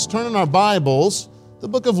turn in our Bibles, the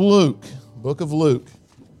book of Luke. Book of Luke.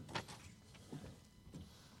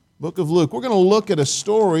 Book of Luke. We're going to look at a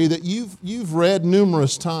story that you've read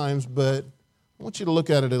numerous times, but I want you to look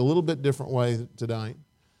at it a little bit different way tonight.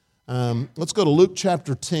 Let's go to Luke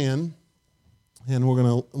chapter 10, and we're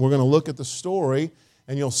going to look at the story,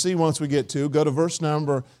 and you'll see once we get to, go to verse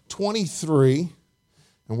number 23,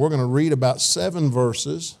 and we're going to read about 7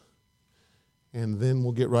 verses, and then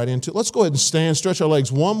we'll get right into it. Let's go ahead and stand, stretch our legs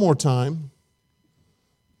one more time.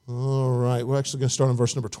 All right, we're actually going to start on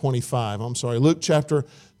verse number 25. I'm sorry, Luke chapter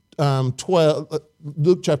 10,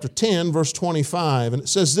 verse 25. And it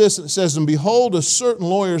says this, and it says, "And behold, a certain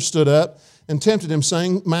lawyer stood up and tempted him,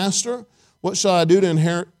 saying, Master, what shall I do to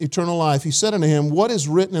inherit eternal life? He said unto him, What is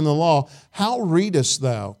written in the law? How readest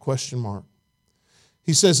thou? Question mark.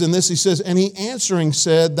 He says in this, he says, And he answering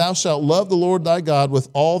said, Thou shalt love the Lord thy God with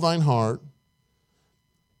all thine heart,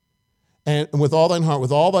 and with all thine heart,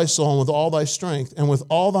 with all thy soul, and with all thy strength, and with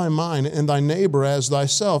all thy mind, and thy neighbor as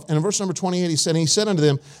thyself. And in verse number 28, he said unto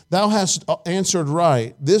them, Thou hast answered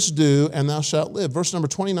right, this do, and thou shalt live. Verse number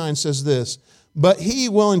 29 says this, But he,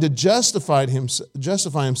 willing to justify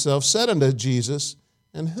himself, said unto Jesus,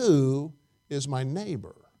 And who is my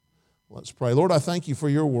neighbor? Let's pray. Lord, I thank you for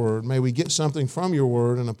your word. May we get something from your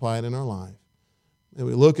word and apply it in our life. May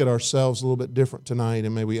we look at ourselves a little bit different tonight,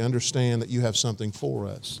 and may we understand that you have something for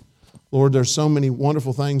us. Lord, there's so many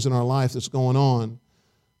wonderful things in our life that's going on,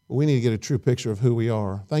 but we need to get a true picture of who we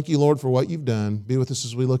are. Thank you, Lord, for what you've done. Be with us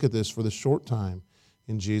as we look at this for this short time.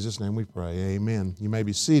 In Jesus' name we pray. Amen. You may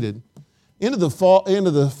be seated. Into the fall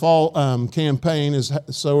campaign is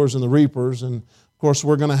sowers and the reapers, and of course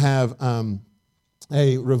we're going to have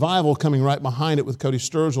a revival coming right behind it with Cody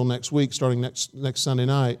Sturgill next week, starting next Sunday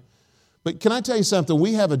night. But can I tell you something?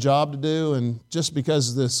 We have a job to do, and just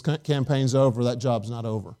because this campaign's over, that job's not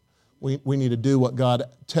over. We need to do what God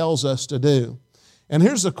tells us to do. And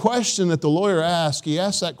here's the question that the lawyer asked. He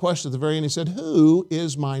asked that question at the very end. He said, Who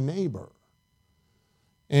is my neighbor?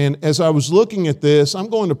 And as I was looking at this, I'm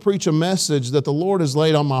going to preach a message that the Lord has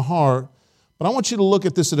laid on my heart, but I want you to look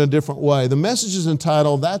at this in a different way. The message is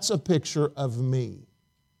entitled, That's a Picture of Me.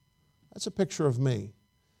 That's a picture of me.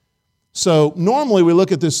 So normally we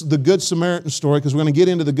look at the Good Samaritan story, because we're going to get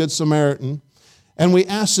into the Good Samaritan, and we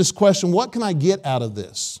ask this question, what can I get out of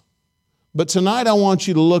this? But tonight I want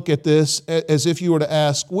you to look at this as if you were to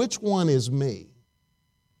ask, which one is me?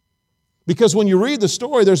 Because when you read the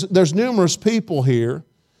story, there's numerous people here.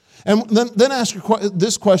 And then ask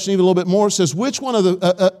this question even a little bit more. It says, which one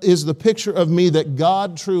is the picture of me that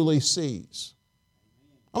God truly sees?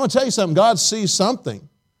 I'm going to tell you something. God sees something.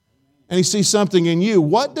 And He sees something in you.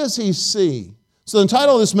 What does He see? So the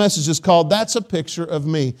title of this message is called, That's a Picture of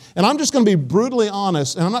Me. And I'm just going to be brutally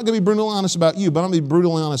honest. And I'm not going to be brutally honest about you, but I'm going to be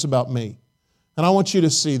brutally honest about me. And I want you to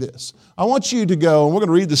see this. I want you to go, and we're going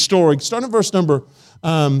to read the story. Start in verse number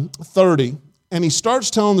 30. And he starts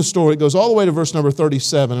telling the story. It goes all the way to verse number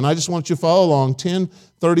 37. And I just want you to follow along, 10,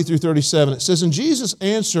 30 through 37. It says, And Jesus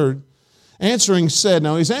answering said,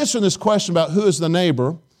 now he's answering this question about who is the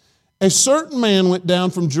neighbor. A certain man went down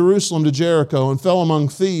from Jerusalem to Jericho and fell among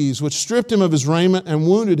thieves, which stripped him of his raiment and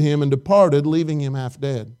wounded him and departed, leaving him half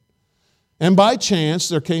dead. And by chance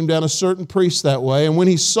there came down a certain priest that way, and when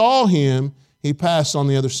he saw him, he passed on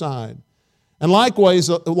the other side. And likewise,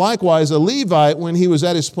 a Levite, when he was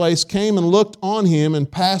at his place, came and looked on him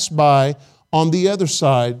and passed by on the other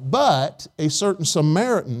side. But a certain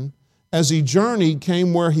Samaritan, as he journeyed,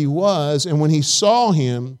 came where he was, and when he saw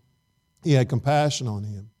him, he had compassion on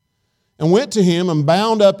him, and went to him and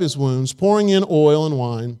bound up his wounds, pouring in oil and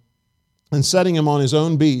wine, and setting him on his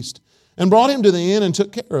own beast, and brought him to the inn and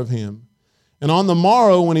took care of him. And on the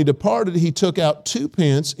morrow, when he departed, he took out 2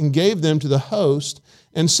 pence and gave them to the host,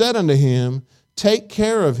 and said unto him, Take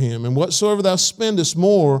care of him, and whatsoever thou spendest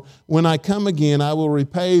more, when I come again, I will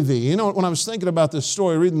repay thee. You know, when I was thinking about this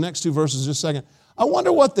story, read the next 2 verses just a second, I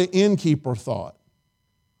wonder what the innkeeper thought.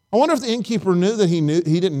 I wonder if the innkeeper knew that he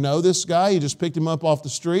didn't know this guy, he just picked him up off the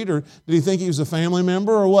street, or did he think he was a family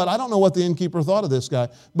member or what? I don't know what the innkeeper thought of this guy,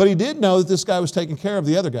 but he did know that this guy was taking care of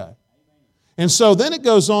the other guy. And so then it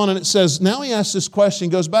goes on and it says, now he asks this question,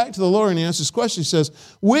 he goes back to the lawyer and he asks this question, he says,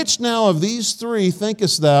 Which now of these 3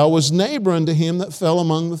 thinkest thou was neighbor unto him that fell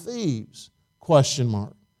among the thieves? Question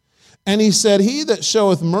mark. And he said, He that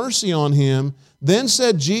showeth mercy on him. Then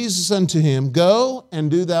said Jesus unto him, Go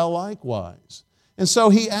and do thou likewise. And so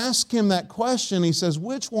he asked him that question. He says,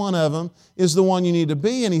 which one of them is the one you need to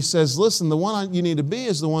be? And he says, listen, the one you need to be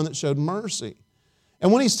is the one that showed mercy.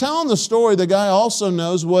 And when he's telling the story, the guy also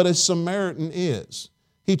knows what a Samaritan is.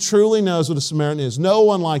 He truly knows what a Samaritan is. No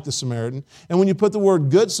one like the Samaritan. And when you put the word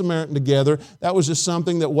Good Samaritan together, that was just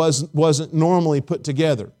something that wasn't normally put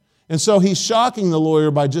together. And so he's shocking the lawyer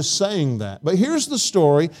by just saying that. But here's the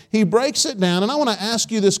story. He breaks it down, and I want to ask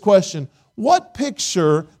you this question. What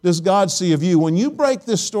picture does God see of you? When you break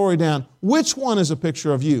this story down, which one is a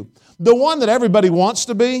picture of you? The one that everybody wants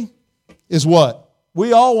to be is what?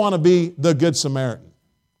 We all want to be the Good Samaritan,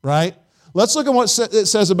 right? Let's look at what it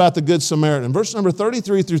says about the Good Samaritan. Verse number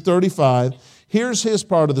 33 through 35, here's his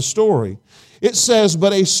part of the story. It says,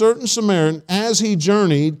 "But a certain Samaritan, as he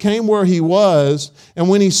journeyed, came where he was, and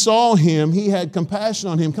when he saw him, he had compassion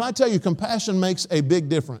on him." Can I tell you, compassion makes a big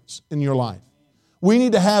difference in your life. We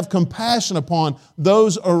need to have compassion upon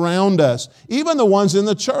those around us, even the ones in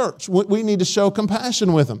the church. We need to show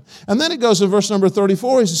compassion with them. And then it goes to verse number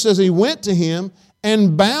 34. It says, "He went to him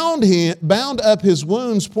and bound up his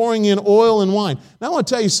wounds, pouring in oil and wine." Now I want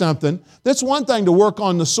to tell you something. That's one thing to work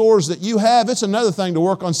on the sores that you have. It's another thing to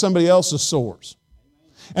work on somebody else's sores.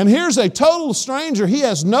 And here's a total stranger. He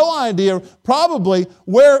has no idea probably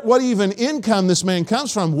what even income this man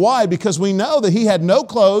comes from. Why? Because we know that he had no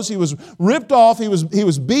clothes. He was ripped off. He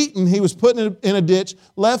was beaten. He was put in a ditch,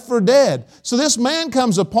 left for dead. So this man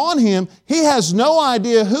comes upon him. He has no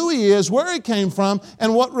idea who he is, where he came from,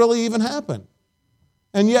 and what really even happened.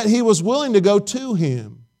 And yet he was willing to go to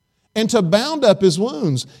him and to bound up his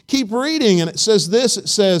wounds. Keep reading, and it says this, it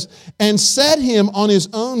says, "And set him on his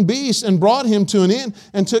own beast and brought him to an inn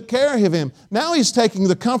and took care of him." Now he's taking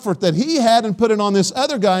the comfort that he had and put it on this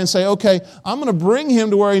other guy and say, okay, I'm going to bring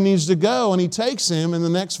him to where he needs to go. And he takes him in the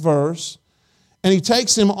next verse, and he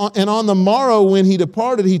takes him, and on the morrow when he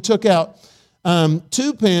departed, he took out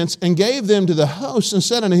 2 pence and gave them to the host and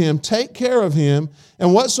said unto him, "Take care of him,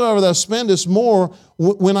 and whatsoever thou spendest more,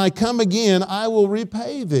 when I come again, I will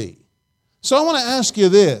repay thee." So I want to ask you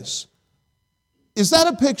this. Is that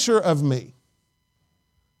a picture of me?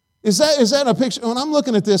 Is that a picture? When I'm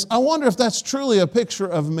looking at this, I wonder if that's truly a picture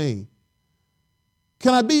of me.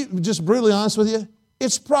 Can I be just brutally honest with you?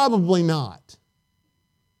 It's probably not.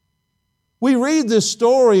 We read this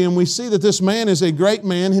story and we see that this man is a great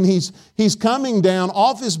man, and he's coming down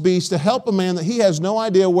off his beast to help a man that he has no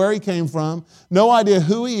idea where he came from, no idea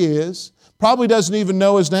who he is, probably doesn't even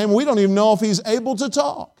know his name. We don't even know if he's able to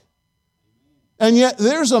talk. And yet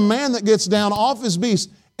there's a man that gets down off his beast.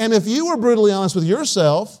 And if you were brutally honest with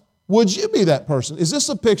yourself, would you be that person? Is this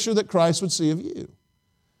a picture that Christ would see of you?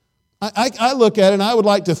 I look at it and I would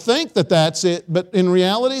like to think that that's it, but in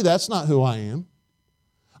reality, that's not who I am.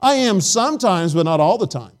 I am sometimes, but not all the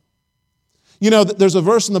time. You know, there's a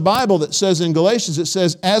verse in the Bible that says in Galatians, it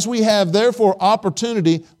says, "As we have therefore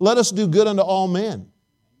opportunity, let us do good unto all men."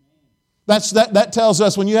 That tells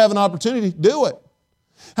us when you have an opportunity, do it.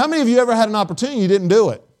 How many of you ever had an opportunity and you didn't do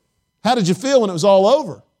it? How did you feel when it was all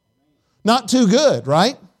over? Not too good,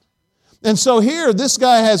 right? And so here, this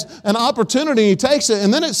guy has an opportunity, he takes it,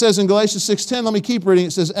 and then it says in Galatians 6:10, let me keep reading,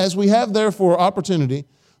 it says, "As we have therefore opportunity,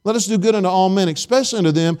 let us do good unto all men, especially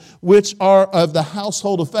unto them which are of the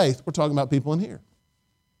household of faith." We're talking about people in here.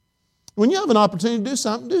 When you have an opportunity to do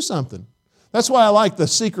something, do something. That's why I like the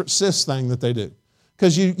secret sis thing that they do.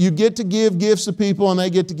 Because you get to give gifts to people and they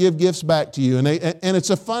get to give gifts back to you. And it's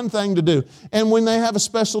a fun thing to do. And when they have a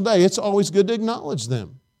special day, it's always good to acknowledge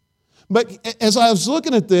them. But as I was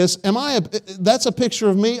looking at this, that's a picture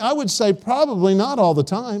of me? I would say probably not all the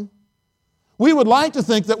time. We would like to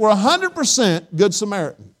think that we're 100% Good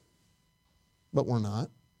Samaritan. But we're not.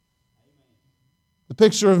 The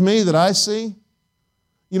picture of me that I see,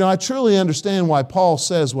 I truly understand why Paul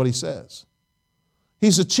says what he says.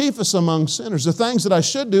 He's the chiefest among sinners. The things that I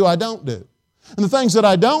should do, I don't do. And the things that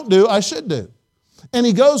I don't do, I should do. And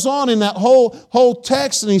he goes on in that whole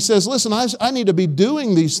text and he says, listen, I need to be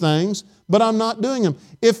doing these things, but I'm not doing them.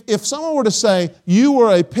 If someone were to say, you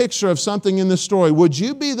were a picture of something in this story, would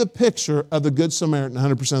you be the picture of the Good Samaritan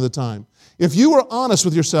 100% of the time? If you were honest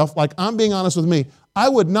with yourself, like I'm being honest with me, I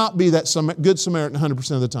would not be that Good Samaritan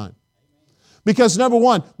 100% of the time. Because number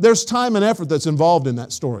one, there's time and effort that's involved in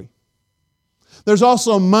that story. There's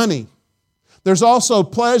also money. There's also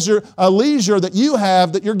pleasure, a leisure that you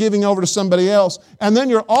have that you're giving over to somebody else. And then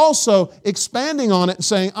you're also expanding on it and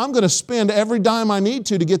saying, I'm going to spend every dime I need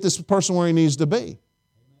to get this person where he needs to be.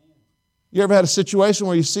 You ever had a situation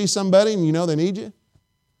where you see somebody and you know they need you?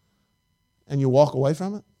 And you walk away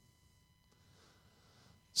from it?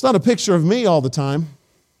 It's not a picture of me all the time.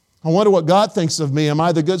 I wonder what God thinks of me. Am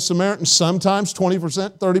I the Good Samaritan? Sometimes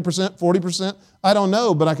 20%, 30%, 40%. I don't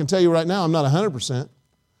know, but I can tell you right now I'm not 100%.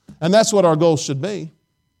 And that's what our goal should be.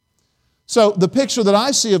 So the picture that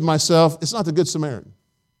I see of myself, it's not the Good Samaritan.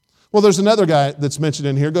 Well, there's another guy that's mentioned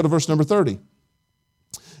in here. Go to verse number 30.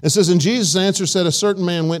 It says, and Jesus' answer said, a certain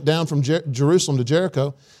man went down from Jerusalem to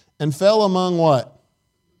Jericho and fell among what?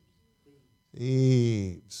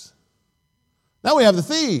 Thieves. Now we have the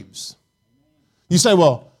thieves. You say,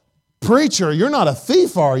 well, preacher, you're not a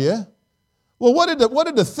thief, are you? Well, what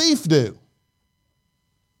did the thief do?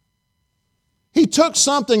 He took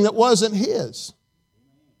something that wasn't his.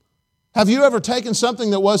 Have you ever taken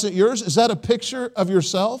something that wasn't yours? Is that a picture of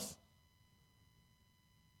yourself?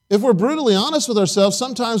 If we're brutally honest with ourselves,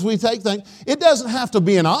 sometimes we take things. It doesn't have to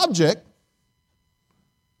be an object.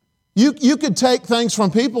 You could take things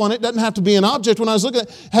from people and it doesn't have to be an object. When I was looking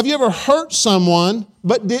at, have you ever hurt someone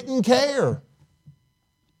but didn't care?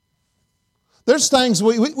 There's things,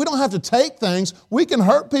 we don't have to take things. We can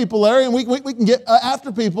hurt people, Larry, and we can get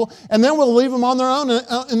after people, and then we'll leave them on their own,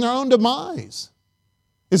 in their own demise.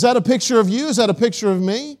 Is that a picture of you? Is that a picture of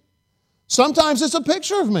me? Sometimes it's a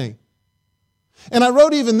picture of me. And I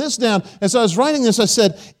wrote even this down. As I was writing this, I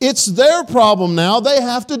said, it's their problem now. They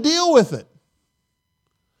have to deal with it.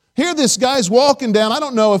 Here this guy's walking down. I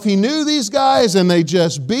don't know if he knew these guys, and they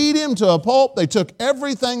just beat him to a pulp. They took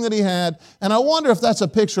everything that he had. And I wonder if that's a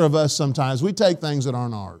picture of us sometimes. We take things that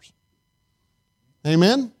aren't ours.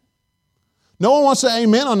 Amen? No one wants to say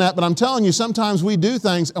amen on that, but I'm telling you, sometimes we do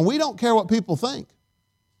things, and we don't care what people think.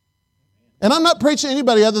 And I'm not preaching to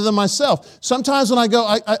anybody other than myself. Sometimes when I go,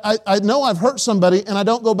 I know I've hurt somebody and I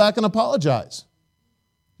don't go back and apologize.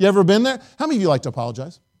 You ever been there? How many of you like to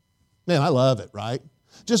apologize? Man, I love it, right?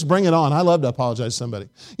 Just bring it on. I love to apologize to somebody.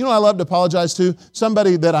 You know what I love to apologize to?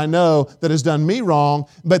 Somebody that I know that has done me wrong.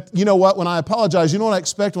 But you know what? When I apologize, you know what I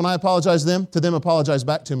expect when I apologize to them? To them apologize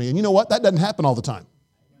back to me. And you know what? That doesn't happen all the time.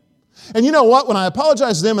 And you know what? When I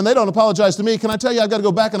apologize to them and they don't apologize to me, can I tell you I've got to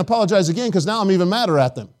go back and apologize again because now I'm even madder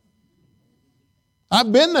at them. I've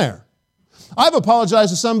been there. I've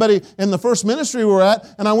apologized to somebody in the first ministry we were at,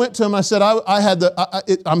 and I went to him, I said,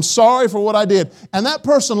 I'm sorry for what I did. And that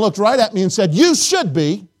person looked right at me and said, you should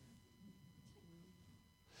be.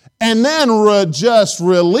 And then just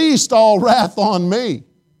released all wrath on me.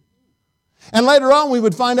 And later on, we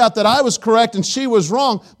would find out that I was correct and she was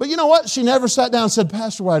wrong. But you know what? She never sat down and said,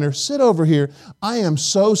 Pastor Widener, sit over here. I am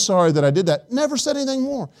so sorry that I did that. Never said anything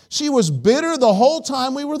more. She was bitter the whole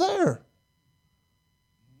time we were there.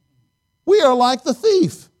 We are like the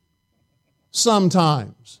thief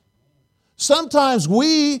sometimes. Sometimes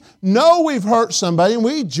we know we've hurt somebody and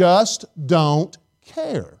we just don't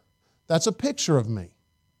care. That's a picture of me.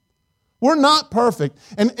 We're not perfect.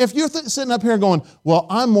 And if you're sitting up here going, well,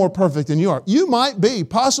 I'm more perfect than you are, you might be.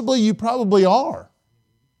 Possibly you probably are.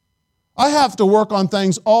 I have to work on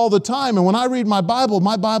things all the time. And when I read my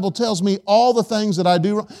Bible tells me all the things that I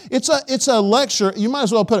do wrong. It's a lecture. You might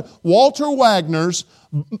as well put it, Walter Wagner's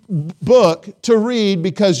book to read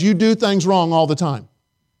because you do things wrong all the time.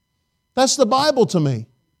 That's the Bible to me.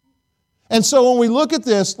 And so when we look at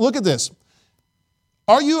this, look at this.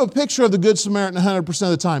 Are you a picture of the Good Samaritan 100% of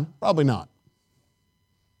the time? Probably not.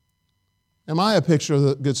 Am I a picture of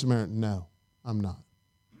the Good Samaritan? No, I'm not.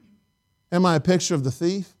 Am I a picture of the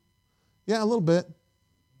thief? Yeah, a little bit.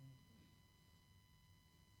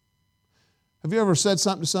 Have you ever said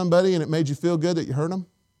something to somebody and it made you feel good that you hurt them?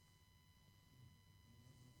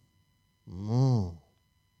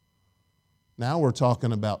 Now we're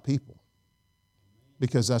talking about people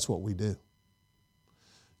because that's what we do.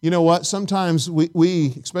 You know what? Sometimes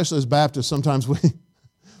we especially as Baptists, sometimes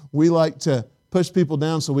we like to push people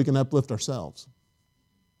down so we can uplift ourselves.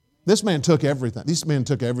 This man took everything. These men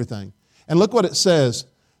took everything. And look what it says.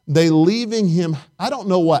 They leaving him, I don't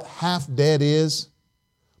know what half dead is,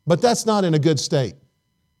 but that's not in a good state.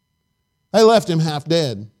 They left him half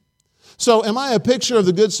dead. So am I a picture of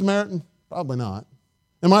the Good Samaritan? Probably not.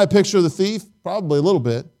 Am I a picture of the thief? Probably a little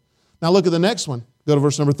bit. Now look at the next one. Go to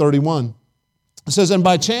verse number 31. It says, and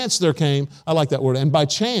by chance there came, I like that word, and by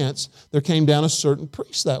chance there came down a certain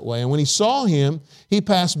priest that way. And when he saw him, he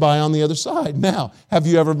passed by on the other side. Now, have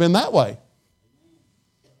you ever been that way?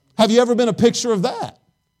 Have you ever been a picture of that?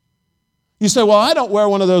 You say, well, I don't wear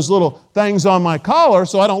one of those little things on my collar,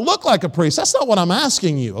 so I don't look like a priest. That's not what I'm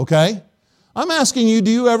asking you, okay? I'm asking you, do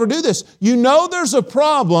you ever do this? You know there's a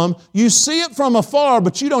problem. You see it from afar,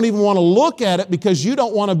 but you don't even want to look at it because you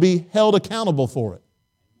don't want to be held accountable for it.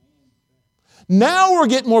 Now we're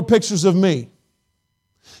getting more pictures of me.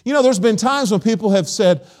 You know, there's been times when people have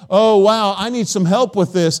said, oh, wow, I need some help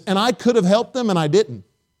with this, and I could have helped them, and I didn't.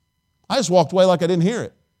 I just walked away like I didn't hear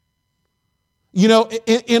it. You know,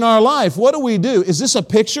 in our life, what do? Is this a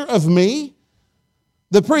picture of me?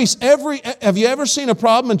 The priest, have you ever seen a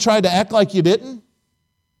problem and tried to act like you didn't?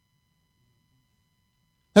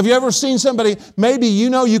 Have you ever seen somebody, maybe you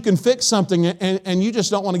know you can fix something and you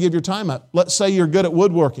just don't want to give your time up. Let's say you're good at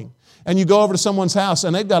woodworking and you go over to someone's house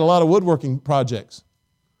and they've got a lot of woodworking projects.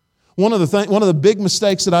 One of the big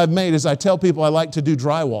mistakes that I've made is I tell people I like to do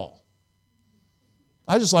drywall.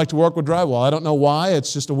 I just like to work with drywall. I don't know why.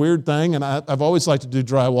 It's just a weird thing, and I've always liked to do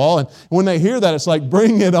drywall. And when they hear that, it's like,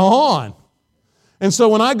 bring it on. And so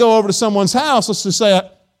when I go over to someone's house, let's just say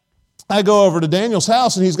I go over to Daniel's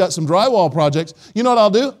house and he's got some drywall projects. You know what I'll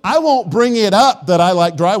do? I won't bring it up that I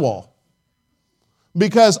like drywall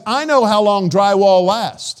because I know how long drywall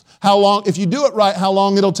lasts. How long, if you do it right, how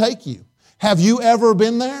long it'll take you. Have you ever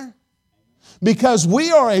been there? Because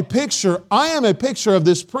we are a picture, I am a picture of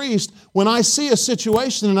this priest when I see a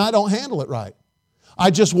situation and I don't handle it right.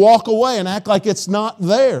 I just walk away and act like it's not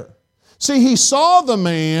there. See, he saw the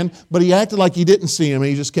man, but he acted like he didn't see him and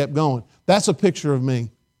he just kept going. That's a picture of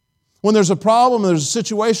me. When there's a problem, there's a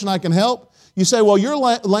situation I can help, you say, well, you're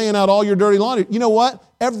laying out all your dirty laundry. You know what?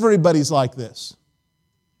 Everybody's like this.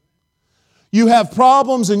 You have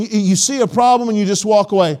problems and you see a problem and you just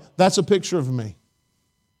walk away. That's a picture of me.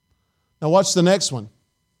 Now watch the next one.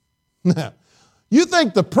 You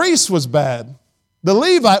think the priest was bad. The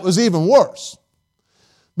Levite was even worse.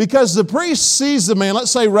 Because the priest sees the man,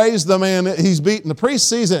 let's say raise the man he's beaten. The priest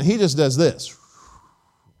sees it and he just does this.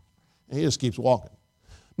 And he just keeps walking.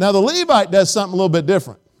 Now the Levite does something a little bit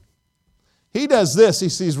different. He does this. He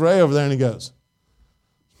sees Ray over there and he goes,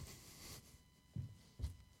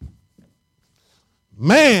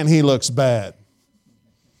 man, he looks bad.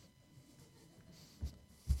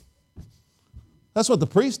 That's what the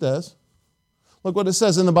priest does. Look what it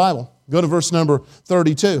says in the Bible. Go to verse number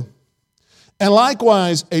 32. And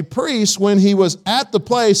likewise, a priest, when he was at the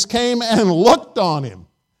place, came and looked on him.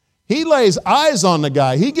 He lays eyes on the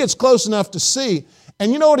guy. He gets close enough to see.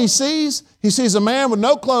 And you know what he sees? He sees a man with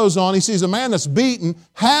no clothes on. He sees a man that's beaten,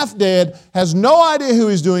 half dead, has no idea who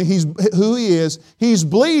he is. He's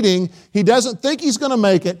bleeding. He doesn't think he's going to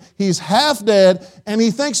make it. He's half dead. And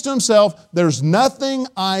he thinks to himself, there's nothing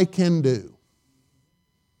I can do.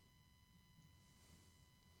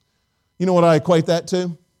 You know what I equate that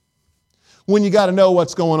to? When you got to know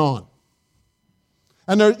what's going on.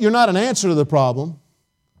 And you're not an answer to the problem.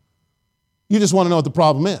 You just want to know what the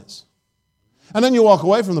problem is. And then you walk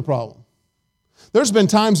away from the problem. There's been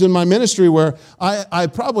times in my ministry where I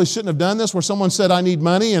probably shouldn't have done this, where someone said, I need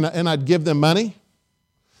money, and I'd give them money.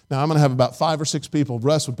 Now, I'm going to have about 5 or 6 people.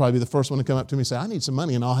 Russ would probably be the first one to come up to me and say, I need some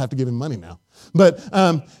money, and I'll have to give him money now. But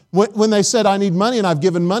when they said, I need money, and I've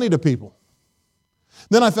given money to people,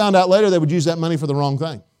 then I found out later they would use that money for the wrong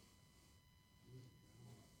thing.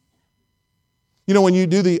 You know, when you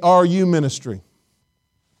do the RU ministry,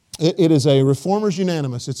 it is a Reformers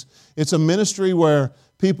Unanimous. It's a ministry where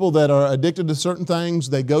people that are addicted to certain things,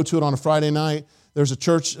 they go to it on a Friday night. There's a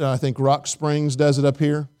church, I think Rock Springs does it up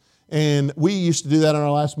here. And we used to do that in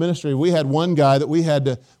our last ministry. We had one guy that we had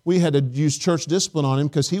to use church discipline on him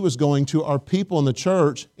because he was going to our people in the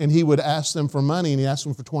church and he would ask them for money and he asked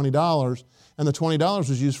them for $20 and the $20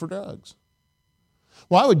 was used for drugs.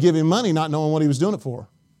 Well, I would give him money not knowing what he was doing it for.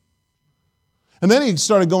 And then he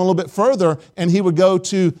started going a little bit further and he would go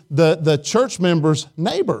to the church members'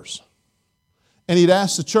 neighbors. And he'd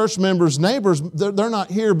ask the church members' neighbors, they're not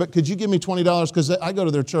here, but could you give me $20 because I go to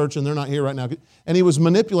their church and they're not here right now. And he was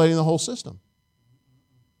manipulating the whole system.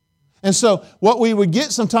 And so what we would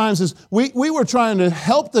get sometimes is we were trying to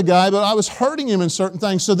help the guy, but I was hurting him in certain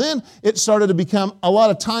things. So then it started to become a lot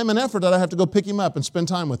of time and effort that I have to go pick him up and spend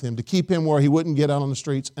time with him to keep him where he wouldn't get out on the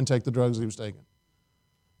streets and take the drugs he was taking.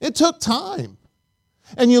 It took time.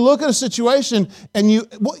 And you look at a situation and you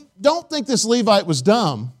don't think this Levite was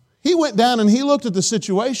dumb. He went down and he looked at the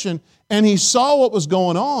situation and he saw what was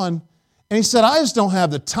going on and he said, I just don't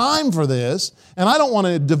have the time for this and I don't want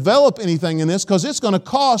to develop anything in this because it's going to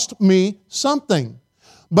cost me something.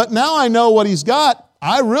 But now I know what he's got.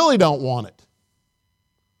 I really don't want it.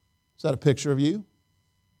 Is that a picture of you?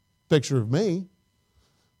 Picture of me?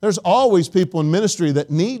 There's always people in ministry that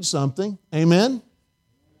need something. Amen?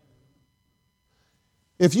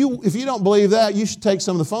 If you don't believe that, you should take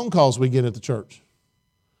some of the phone calls we get at the church.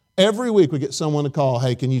 Every week we get someone to call,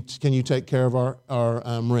 hey, can you take care of our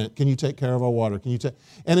rent? Can you take care of our water?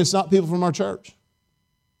 And it's not people from our church.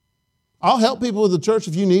 I'll help people with the church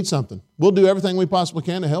if you need something. We'll do everything we possibly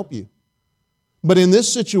can to help you. But in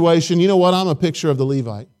this situation, you know what? I'm a picture of the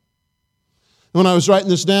Levite. When I was writing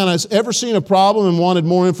this down, I ever seen a problem and wanted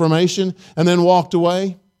more information and then walked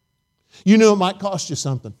away? You knew it might cost you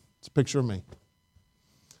something. It's a picture of me.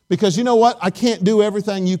 Because you know what? I can't do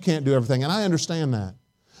everything. You can't do everything. And I understand that.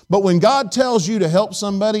 But when God tells you to help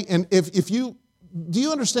somebody, and do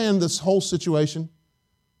you understand this whole situation?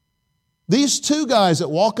 These two guys that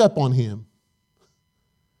walk up on him,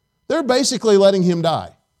 they're basically letting him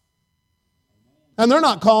die. And they're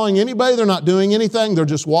not calling anybody, they're not doing anything, they're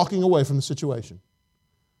just walking away from the situation.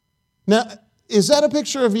 Now, is that a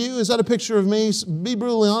picture of you? Is that a picture of me? Be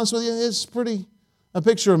brutally honest with you, it's pretty a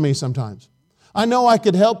picture of me sometimes. I know I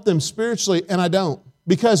could help them spiritually, and I don't.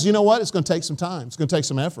 Because you know what? It's going to take some time. It's going to take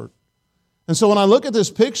some effort. And so when I look at this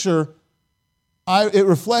picture, it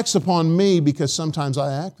reflects upon me because sometimes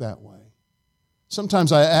I act that way.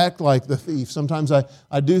 Sometimes I act like the thief. Sometimes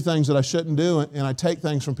I do things that I shouldn't do, and I take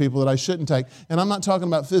things from people that I shouldn't take. And I'm not talking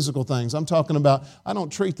about physical things. I'm talking about I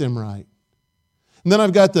don't treat them right. And then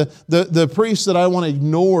I've got the priests that I want to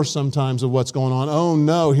ignore sometimes of what's going on. Oh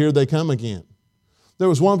no, here they come again. There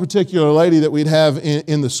was one particular lady that we'd have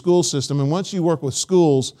in the school system, and once you work with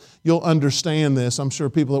schools, you'll understand this. I'm sure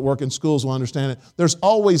people that work in schools will understand it. There's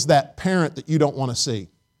always that parent that you don't want to see.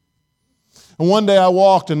 And one day I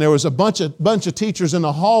walked and there was a bunch of teachers in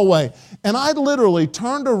the hallway, and I literally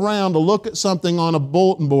turned around to look at something on a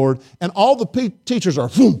bulletin board, and all the teachers are,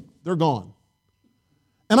 they're gone.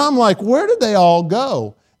 And I'm like, where did they all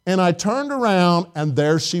go? And I turned around and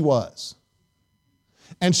there she was.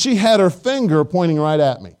 And she had her finger pointing right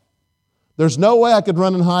at me. There's no way I could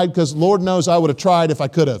run and hide because Lord knows I would have tried if I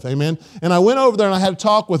could have, amen? And I went over there and I had to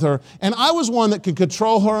talk with her. And I was one that could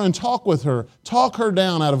control her and talk with her, talk her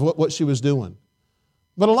down out of what she was doing.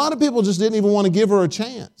 But a lot of people just didn't even want to give her a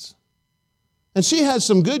chance. And she had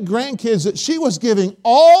some good grandkids that she was giving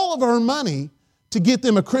all of her money to get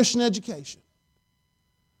them a Christian education.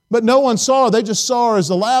 But no one saw her. They just saw her as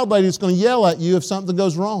the loud lady that's going to yell at you if something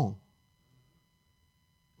goes wrong.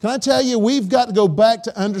 Can I tell you, we've got to go back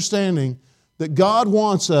to understanding that God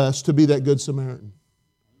wants us to be that Good Samaritan.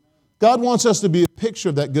 God wants us to be a picture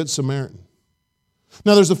of that Good Samaritan.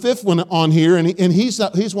 Now, there's a fifth one on here, and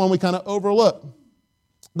he's one we kind of overlook.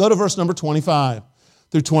 Go to verse number 25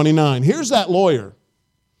 through 29. Here's that lawyer.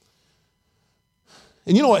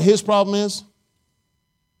 And you know what his problem is?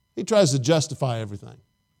 He tries to justify everything.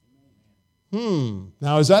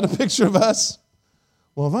 Now, is that a picture of us?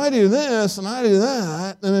 Well, if I do this and I do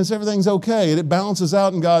that, then everything's okay. And it balances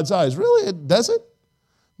out in God's eyes. Really? It does it?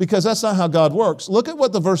 Because that's not how God works. Look at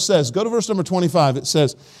what the verse says. Go to verse number 25. It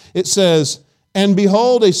says, and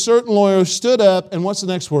behold, a certain lawyer stood up, and what's the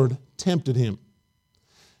next word? Tempted him.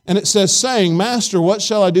 And it says, saying, Master, what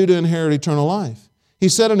shall I do to inherit eternal life? He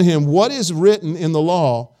said unto him, what is written in the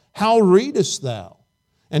law? How readest thou?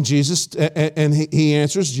 And he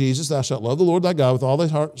answers, Jesus, thou shalt love the Lord thy God with all thy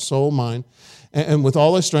heart, soul, mind, and with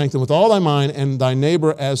all thy strength, and with all thy mind, and thy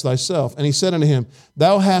neighbor as thyself. And he said unto him,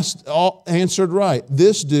 thou hast answered right.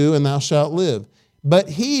 This do, and thou shalt live. But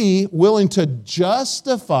he, willing to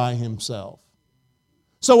justify himself.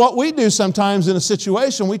 So what we do sometimes in a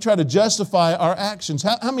situation, we try to justify our actions.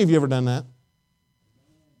 How many of you ever done that?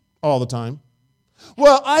 All the time.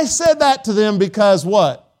 Well, I said that to them because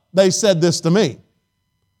what? They said this to me.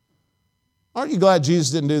 Aren't you glad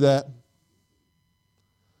Jesus didn't do that?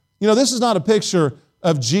 You know, this is not a picture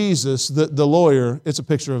of Jesus, the lawyer. It's a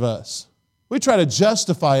picture of us. We try to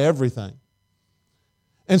justify everything.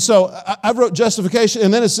 And so I wrote justification,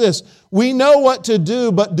 and then it's this. We know what to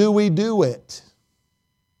do, but do we do it?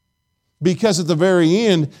 Because at the very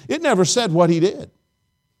end, it never said what he did.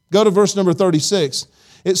 Go to verse number 36.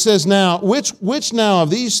 It says, now, which now of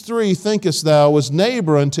these three thinkest thou was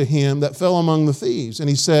neighbor unto him that fell among the thieves? And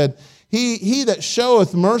he said, he that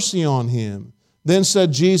showeth mercy on him. Then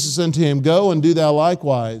said Jesus unto him, go and do thou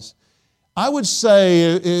likewise. I would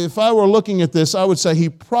say, if I were looking at this, I would say he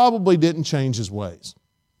probably didn't change his ways.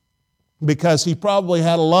 Because he probably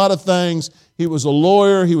had a lot of things. He was a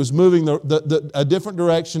lawyer. He was moving a different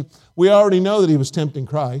direction. We already know that he was tempting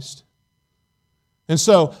Christ. And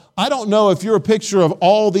so I don't know if you're a picture of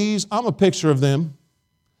all these. I'm a picture of them.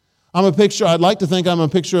 I'd like to think I'm a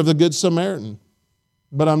picture of the Good Samaritan.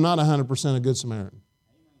 But I'm not 100% a Good Samaritan.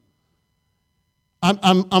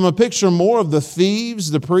 I'm a picture more of the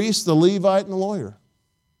thieves, the priest, the Levite, and the lawyer.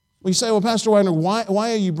 Well, you say, well, Pastor Wagner,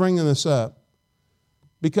 why are you bringing this up?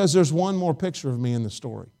 Because there's one more picture of me in the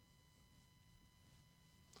story.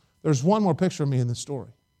 There's one more picture of me in the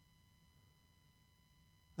story.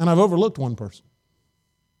 And I've overlooked one person.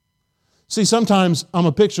 See, sometimes I'm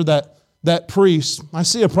a picture of that priest. I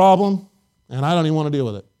see a problem, and I don't even want to deal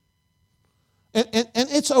with it. And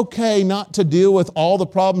it's okay not to deal with all the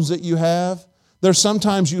problems that you have. There's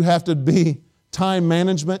sometimes you have to be, time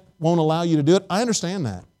management won't allow you to do it. I understand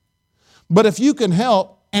that. But if you can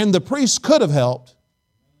help, and the priest could have helped.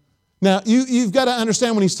 Now, you've got to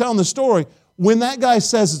understand when he's telling the story, when that guy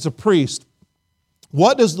says it's a priest,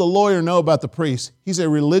 what does the lawyer know about the priest? He's a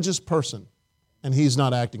religious person, and he's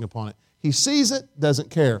not acting upon it. He sees it, doesn't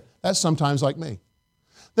care. That's sometimes like me.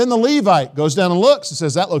 Then the Levite goes down and looks and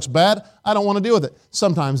says, that looks bad. I don't want to deal with it.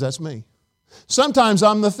 Sometimes that's me. Sometimes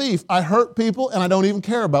I'm the thief. I hurt people and I don't even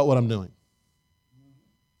care about what I'm doing.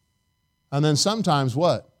 And then sometimes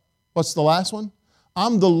what? What's the last one?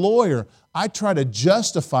 I'm the lawyer. I try to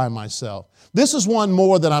justify myself. This is one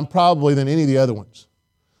more than I'm probably than any of the other ones.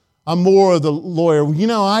 I'm more of the lawyer.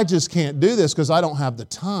 I just can't do this because I don't have the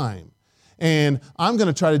time. And I'm going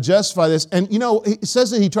to try to justify this. And it says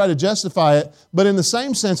that he tried to justify it, but in the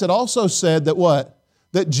same sense, it also said that what?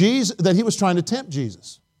 That he was trying to tempt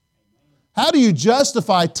Jesus. How do you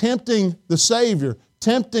justify tempting the Savior,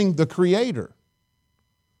 tempting the Creator?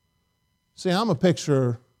 See, I'm a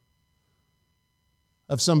picture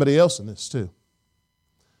of somebody else in this too.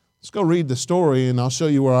 Let's go read the story and I'll show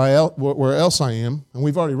you where else I am. And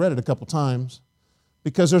we've already read it a couple times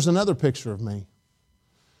because there's another picture of me.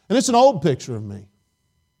 And it's an old picture of me.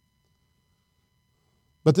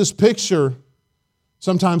 But this picture,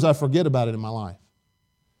 sometimes I forget about it in my life.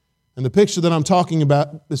 And the picture that I'm talking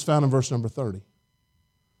about is found in verse number 30.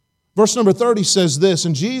 Verse number 30 says this,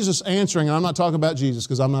 and Jesus answering, and I'm not talking about Jesus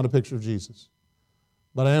because I'm not a picture of Jesus,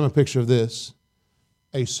 but I am a picture of this,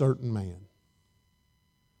 a certain man.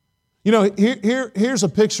 Here's a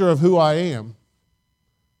picture of who I am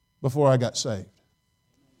before I got saved.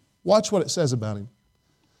 Watch what it says about him.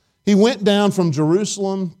 He went down from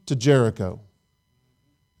Jerusalem to Jericho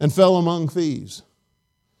and fell among thieves,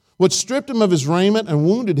 which stripped him of his raiment and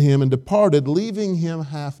wounded him and departed, leaving him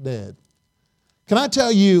half dead. Can I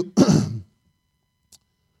tell you,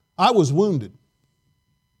 I was wounded.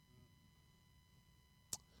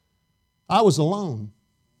 I was alone.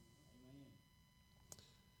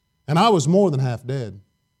 And I was more than half dead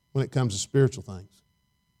when it comes to spiritual things.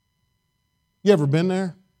 You ever been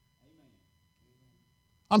there?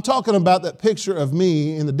 I'm talking about that picture of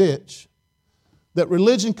me in the ditch that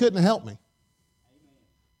religion couldn't help me.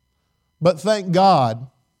 But thank God,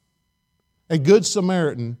 a Good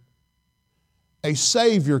Samaritan, a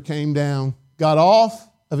Savior came down, got off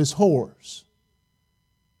of his horse,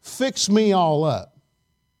 fixed me all up,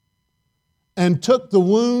 and took the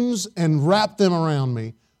wounds and wrapped them around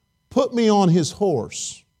me, put me on his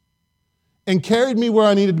horse, and carried me where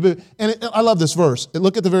I needed to be. And I love this verse.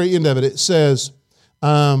 Look at the very end of it. It says,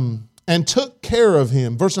 and took care of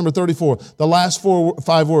him. Verse number 34, the last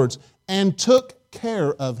 5 words, and took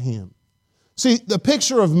care of him. See, the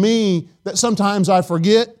picture of me that sometimes I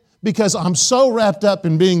forget because I'm so wrapped up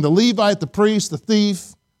in being the Levite, the priest, the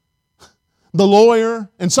thief, the lawyer,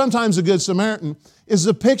 and sometimes a Good Samaritan, is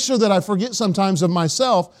the picture that I forget sometimes of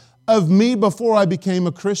myself, of me before I became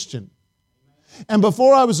a Christian. And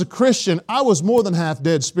before I was a Christian, I was more than half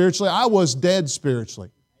dead spiritually. I was dead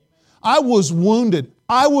spiritually. I was wounded.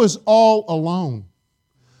 I was all alone.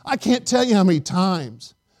 I can't tell you how many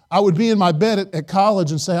times I would be in my bed at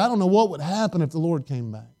college and say, I don't know what would happen if the Lord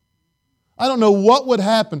came back. I don't know what would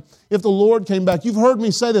happen if the Lord came back. You've heard me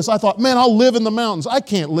say this. I thought, man, I'll live in the mountains. I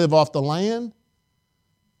can't live off the land.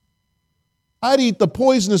 I'd eat the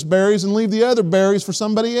poisonous berries and leave the other berries for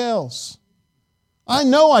somebody else. I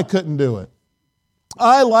know I couldn't do it.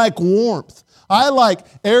 I like warmth. I like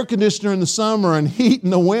air conditioner in the summer and heat in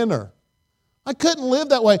the winter. I couldn't live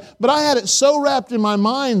that way, but I had it so wrapped in my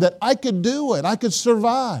mind that I could do it. I could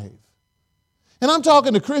survive. And I'm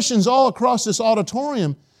talking to Christians all across this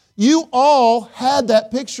auditorium. You all had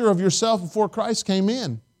that picture of yourself before Christ came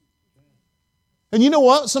in. And you know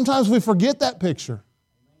what? Sometimes we forget that picture.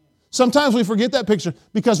 Sometimes we forget that picture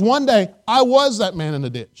because one day I was that man in the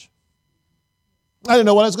ditch. I didn't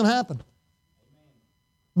know what was going to happen.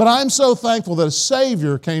 But I'm so thankful that a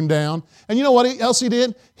Savior came down. And you know what else He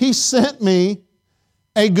did? He sent me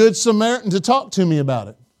a Good Samaritan to talk to me about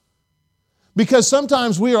it. Because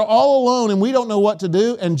sometimes we are all alone and we don't know what to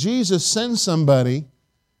do, and Jesus sends somebody,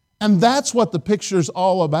 and that's what the picture's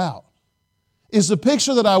all about. Is the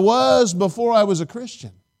picture that I was before I was a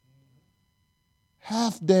Christian.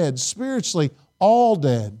 Half dead, spiritually all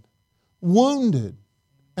dead, wounded,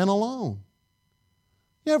 and alone.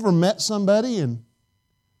 You ever met somebody and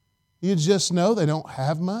you just know they don't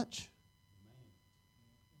have much?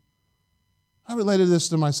 I related this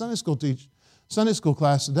to my Sunday school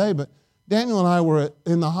class today, but Daniel and I were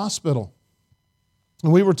in the hospital.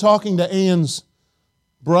 And we were talking to Ann's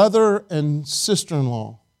brother and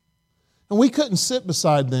sister-in-law. And we couldn't sit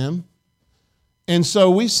beside them. And so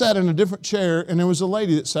we sat in a different chair, and there was a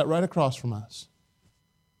lady that sat right across from us.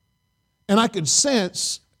 And I could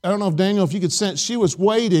sense, I don't know if Daniel, if you could sense, she was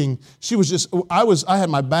waiting. She was just, I had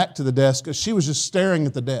my back to the desk because she was just staring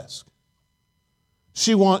at the desk.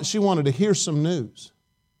 She wanted to hear some news.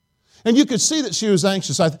 And you could see that she was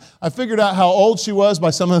anxious. I figured out how old she was by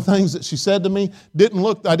some of the things that she said to me.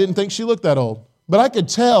 I didn't think she looked that old. But I could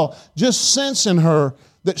tell, just sensing her,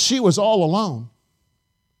 that she was all alone.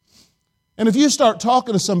 And if you start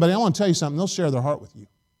talking to somebody, I want to tell you something, they'll share their heart with you.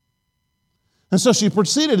 And so she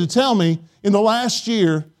proceeded to tell me, in the last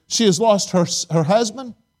year, she has lost her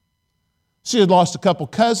husband. She had lost a couple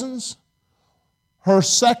cousins. Her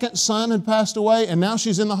second son had passed away, and now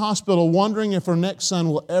she's in the hospital wondering if her next son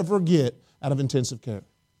will ever get out of intensive care.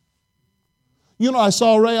 You know, I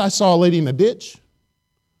saw a lady in a ditch.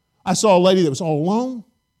 I saw a lady that was all alone.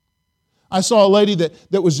 I saw a lady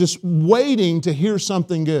that was just waiting to hear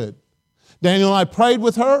something good. Daniel and I prayed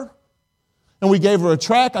with her, and we gave her a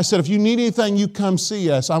tract. I said, if you need anything, you come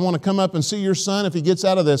see us. I want to come up and see your son if he gets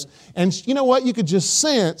out of this. And you know what? You could just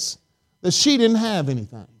sense that she didn't have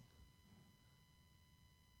anything.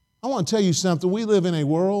 I want to tell you something. We live in a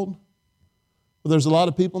world where there's a lot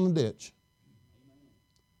of people in the ditch.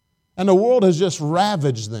 And the world has just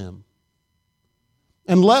ravaged them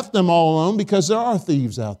and left them all alone because there are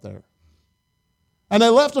thieves out there. And they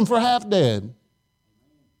left them for half dead.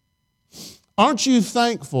 Aren't you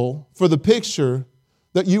thankful for the picture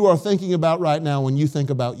that you are thinking about right now when you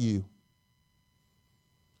think about you?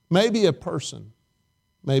 Maybe a person,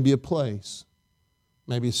 maybe a place,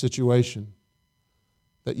 maybe a situation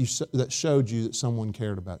that showed you that someone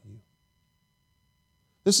cared about you.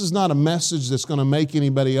 This is not a message that's going to make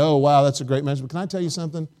anybody, oh, wow, that's a great message. But can I tell you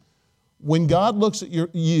something? When God looks at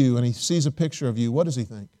you and He sees a picture of you, what does He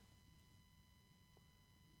think?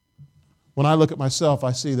 When I look at myself,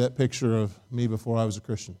 I see that picture of me before I was a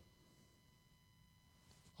Christian.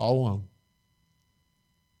 All alone.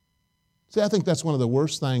 See, I think that's one of the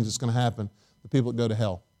worst things that's going to happen to people that go to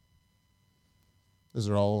hell, is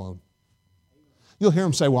they're all alone. You'll hear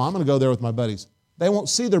them say, well, I'm going to go there with my buddies. They won't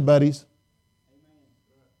see their buddies.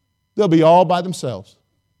 They'll be all by themselves.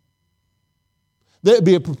 There'll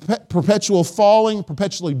be a perpetual falling,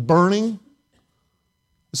 perpetually burning.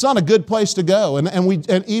 It's not a good place to go.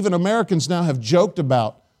 And even Americans now have joked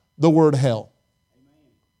about the word hell.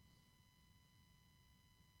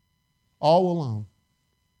 All alone,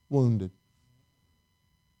 wounded.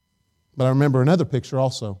 But I remember another picture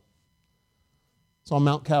also. It's on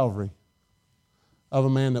Mount Calvary of a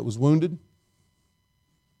man that was wounded,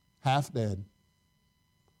 half dead,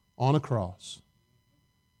 on a cross,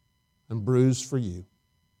 and bruised for you,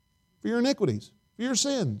 for your iniquities, for your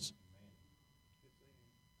sins.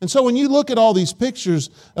 And so when you look at all these pictures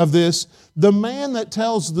of this, the man that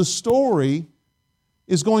tells the story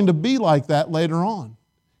is going to be like that later on.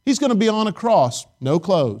 He's going to be on a cross, no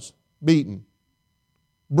clothes, beaten,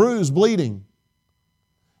 bruised, bleeding.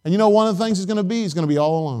 And you know one of the things he's going to be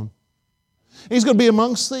all alone. He's going to be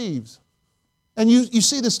amongst thieves. And you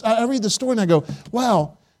see this, I read the story and I go,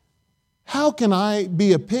 wow, how can I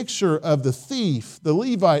be a picture of the thief, the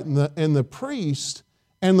Levite, and the priest,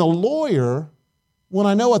 and the lawyer when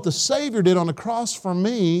I know what the Savior did on the cross for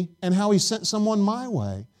me and how He sent someone my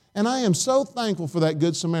way? And I am so thankful for that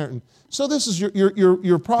Good Samaritan. So this is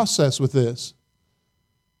your process with this.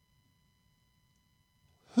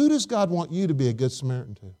 Who does God want you to be a Good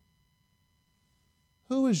Samaritan to?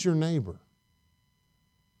 Who is your neighbor?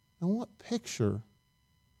 And what picture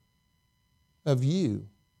of you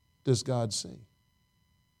does God see?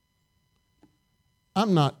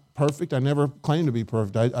 I'm not perfect. I never claim to be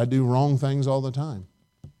perfect. I do wrong things all the time.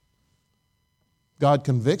 God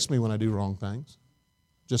convicts me when I do wrong things,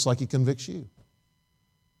 just like He convicts you.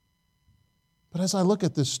 But as I look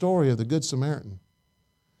at this story of the Good Samaritan,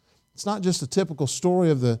 it's not just a typical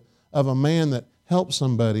story of a man that helps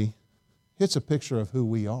somebody. It's a picture of who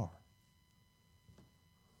we are.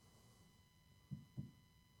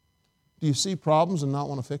 Do you see problems and not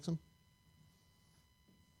want to fix them?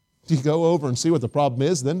 Do you go over and see what the problem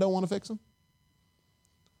is, then don't want to fix them?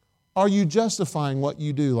 Are you justifying what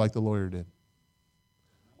you do like the lawyer did?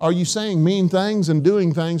 Are you saying mean things and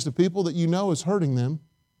doing things to people that you know is hurting them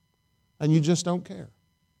and you just don't care?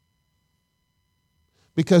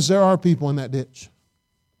 Because there are people in that ditch.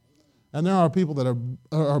 And there are people that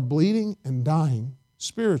are bleeding and dying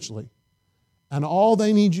spiritually. And all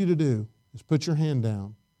they need you to do is put your hand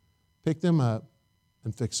down, pick them up,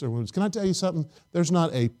 and fix their wounds. Can I tell you something? There's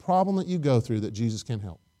not a problem that you go through that Jesus can't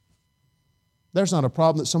help. There's not a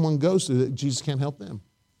problem that someone goes through that Jesus can't help them.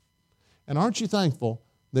 And aren't you thankful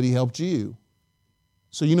that He helped you?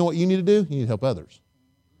 So you know what you need to do? You need to help others.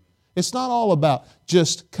 It's not all about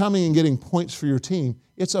just coming and getting points for your team.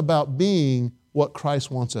 It's about being what Christ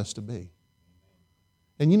wants us to be.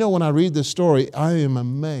 And you know, when I read this story, I am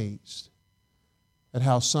amazed at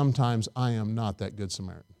how sometimes I am not that Good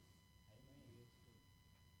Samaritan.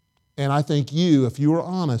 And I think you, if you were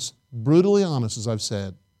honest, brutally honest, as I've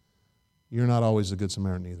said, you're not always a good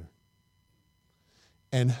Samaritan either.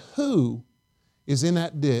 And who is in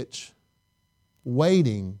that ditch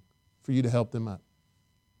waiting for you to help them up?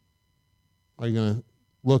 Are you going to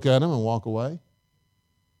look at them and walk away? Or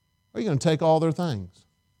are you going to take all their things?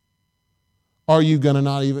 Are you going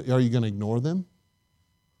to ignore them?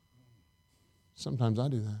 Sometimes I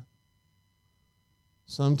do that.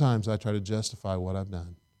 Sometimes I try to justify what I've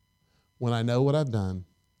done when I know what I've done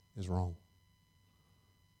is wrong.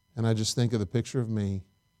 And I just think of the picture of me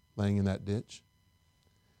laying in that ditch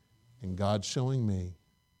and God showing me,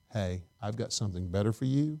 hey, I've got something better for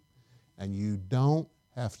you, and you don't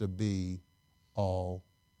have to be all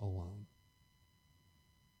alone.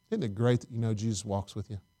 Isn't it great that you know Jesus walks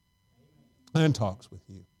with you and talks with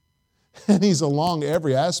you? And He's along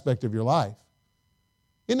every aspect of your life.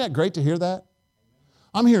 Isn't that great to hear that?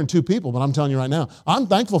 I'm hearing 2 people, but I'm telling you right now, I'm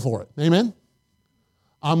thankful for it. Amen?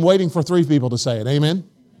 I'm waiting for 3 people to say it. Amen?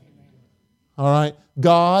 All right?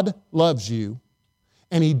 God loves you,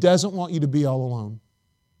 and He doesn't want you to be all alone.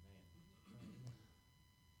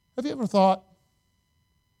 Have you ever thought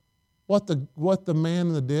what the man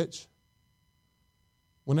in the ditch,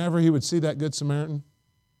 whenever he would see that Good Samaritan,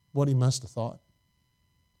 what he must have thought?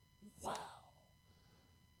 Wow.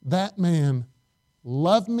 That man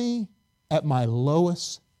loved me at my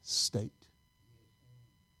lowest state.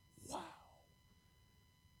 Wow.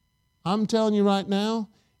 I'm telling you right now,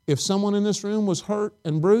 if someone in this room was hurt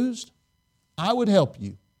and bruised, I would help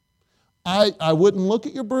you. I wouldn't look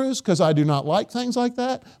at your bruise because I do not like things like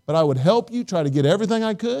that, but I would help you, try to get everything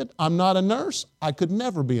I could. I'm not a nurse. I could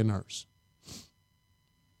never be a nurse.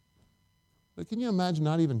 But can you imagine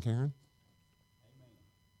not even caring?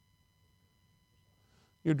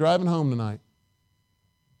 You're driving home tonight.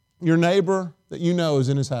 Your neighbor that you know is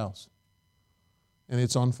in his house, and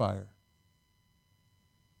it's on fire.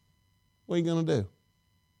 What are you going to do?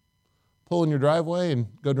 Pull in your driveway and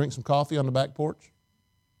go drink some coffee on the back porch?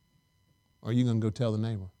 Or are you going to go tell the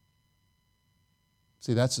neighbor?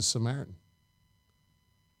 See, that's a Samaritan.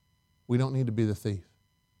 We don't need to be the thief.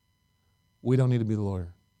 We don't need to be the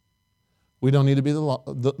lawyer. We don't need to be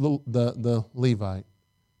the Levite.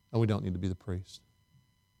 And we don't need to be the priest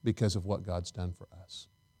because of what God's done for us.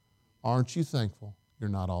 Aren't you thankful you're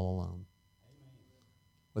not all alone?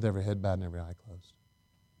 With every head bowed and every eye closed.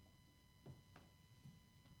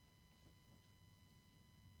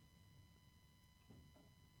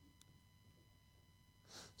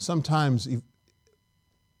 Sometimes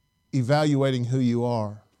evaluating who you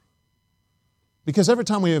are, because every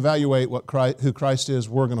time we evaluate who Christ is,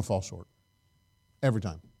 we're going to fall short. Every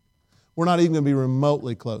time. We're not even going to be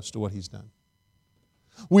remotely close to what He's done.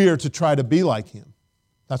 We are to try to be like Him.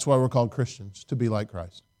 That's why we're called Christians, to be like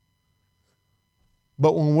Christ.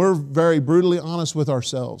 But when we're very brutally honest with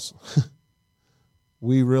ourselves,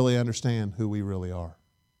 we really understand who we really are.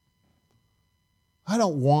 I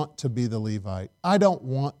don't want to be the Levite. I don't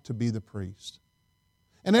want to be the priest.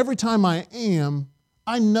 And every time I am,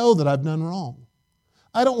 I know that I've done wrong.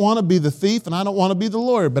 I don't want to be the thief and I don't want to be the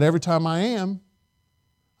lawyer, but every time I am,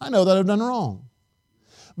 I know that I've done wrong.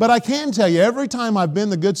 But I can tell you, every time I've been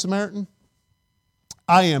the Good Samaritan,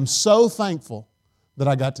 I am so thankful that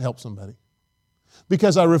I got to help somebody.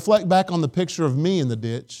 Because I reflect back on the picture of me in the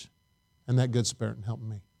ditch, and that Good Samaritan helped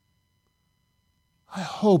me. I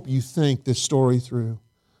hope you think this story through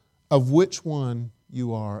of which one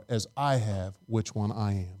you are as I have which one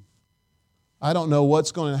I am. I don't know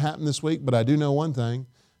what's going to happen this week, but I do know one thing.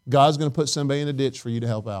 God's going to put somebody in a ditch for you to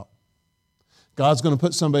help out. God's going to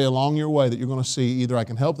put somebody along your way that you're going to see either I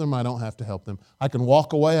can help them or I don't have to help them. I can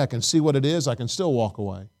walk away, I can see what it is, I can still walk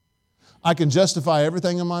away. I can justify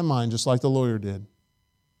everything in my mind just like the lawyer did,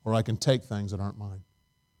 or I can take things that aren't mine.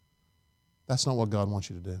 That's not what God wants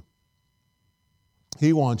you to do.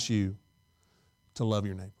 He wants you to love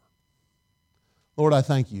your neighbor. Lord, I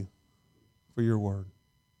thank you for your word.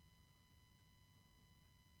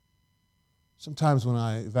 Sometimes when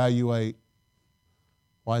I evaluate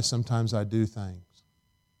why sometimes I do things,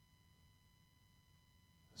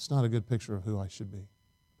 it's not a good picture of who I should be.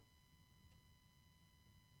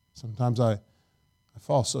 Sometimes I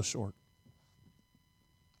fall so short.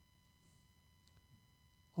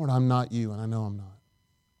 Lord, I'm not you, and I know I'm not.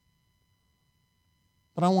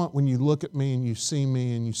 But I want when you look at me and you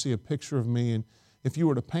see a picture of me, and if you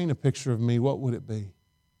were to paint a picture of me, what would it be?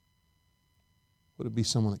 Would it be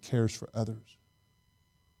someone that cares for others?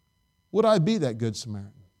 Would I be that Good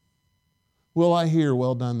Samaritan? Will I hear,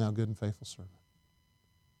 well done, thou good and faithful servant?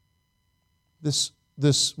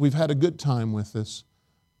 We've had a good time with this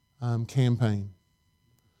campaign.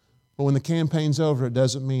 But when the campaign's over, it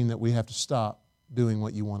doesn't mean that we have to stop doing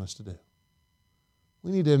what you want us to do. We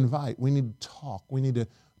need to invite. We need to talk. We need to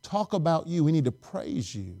talk about you. We need to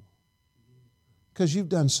praise you because you've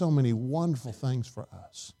done so many wonderful things for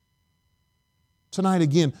us. Tonight,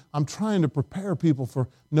 again, I'm trying to prepare people for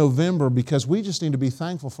November because we just need to be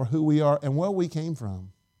thankful for who we are and where we came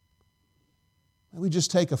from. And we just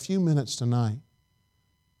take a few minutes tonight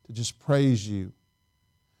to just praise you.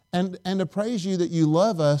 And to praise you that you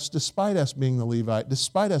love us despite us being the Levite,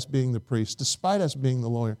 despite us being the priest, despite us being the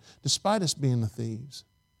lawyer, despite us being the thieves.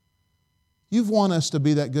 You've won us to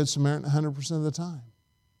be that Good Samaritan 100% of the time.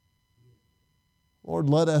 Lord,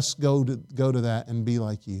 let us go to that and be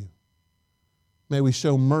like you. May we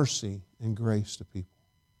show mercy and grace to people.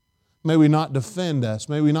 May we not defend us.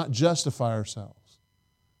 May we not justify ourselves.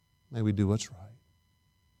 May we do what's right.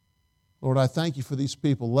 Lord, I thank you for these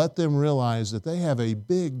people. Let them realize that they have a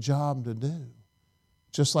big job to do,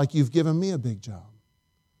 just like you've given me a big job.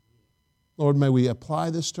 Lord, may we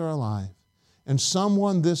apply this to our life. And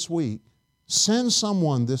someone this week, send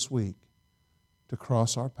someone this week to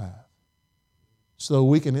cross our path so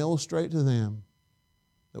we can illustrate to them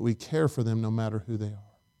that we care for them no matter who they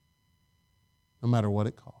are, no matter what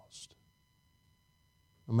it costs,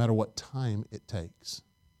 no matter what time it takes.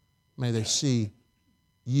 May they see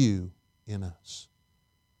you in us.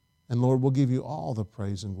 And Lord, we'll give you all the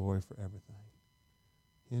praise and glory for everything.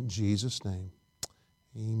 In Jesus' name,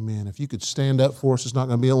 amen. If you could stand up for us, it's not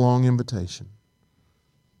going to be a long invitation.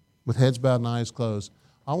 With heads bowed and eyes closed,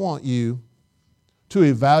 I want you to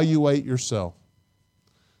evaluate yourself.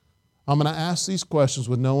 I'm going to ask these questions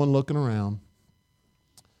with no one looking around.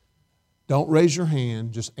 Don't raise your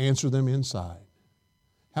hand, just answer them inside.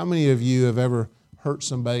 How many of you have ever hurt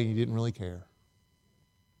somebody and you didn't really care?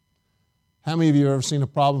 How many of you have ever seen a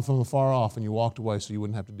problem from afar off and you walked away so you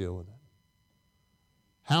wouldn't have to deal with it?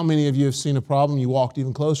 How many of you have seen a problem, you walked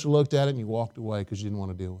even closer, looked at it, and you walked away because you didn't want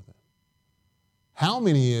to deal with it? How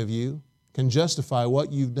many of you can justify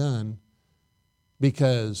what you've done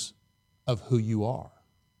because of who you are?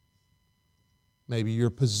 Maybe your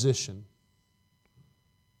position.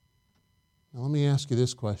 Now let me ask you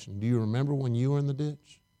this question. Do you remember when you were in the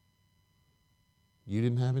ditch? You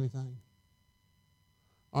didn't have anything?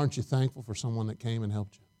 Aren't you thankful for someone that came and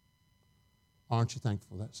helped you? Aren't you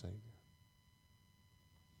thankful for that Savior?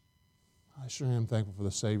 I sure am thankful for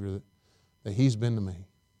the Savior that He's been to me.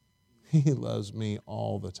 He loves me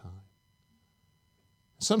all the time.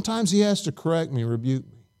 Sometimes He has to correct me, rebuke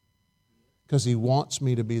me, because He wants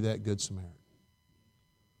me to be that Good Samaritan.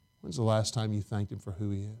 When's the last time you thanked Him for who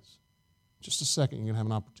He is? Just a second, you're going to have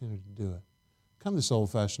an opportunity to do it. Come to this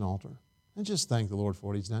old-fashioned altar and just thank the Lord for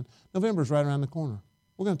what He's done. November's right around the corner.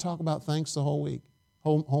 We're going to talk about thanks the whole week,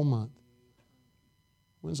 whole month.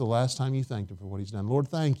 When's the last time you thanked Him for what He's done? Lord,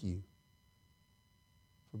 thank you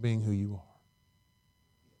for being who you are.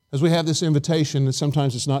 As we have this invitation, and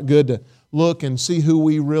sometimes it's not good to look and see who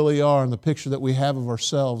we really are and the picture that we have of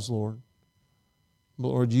ourselves, Lord.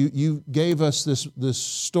 Lord, you gave us this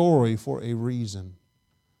story for a reason.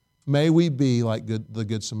 May we be like the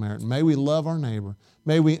Good Samaritan. May we love our neighbor.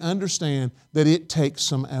 May we understand that it takes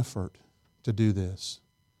some effort to do this.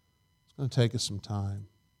 It's going to take us some time.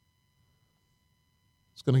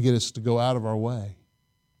 It's going to get us to go out of our way.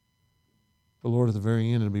 But Lord, at the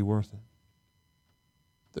very end, it'll be worth it.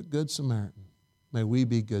 The Good Samaritan. May we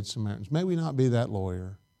be Good Samaritans. May we not be that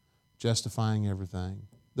lawyer justifying everything,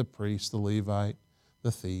 the priest, the Levite,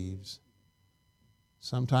 the thieves.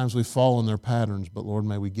 Sometimes we fall in their patterns, but Lord,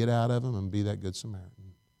 may we get out of them and be that Good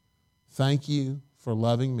Samaritan. Thank you for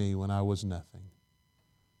loving me when I was nothing.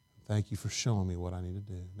 Thank you for showing me what I need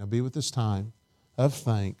to do. Now be with this time of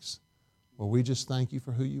thanks where we just thank you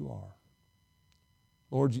for who you are.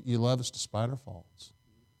 Lord, you love us despite our faults.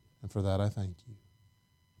 And for that I thank you.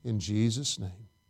 In Jesus' name.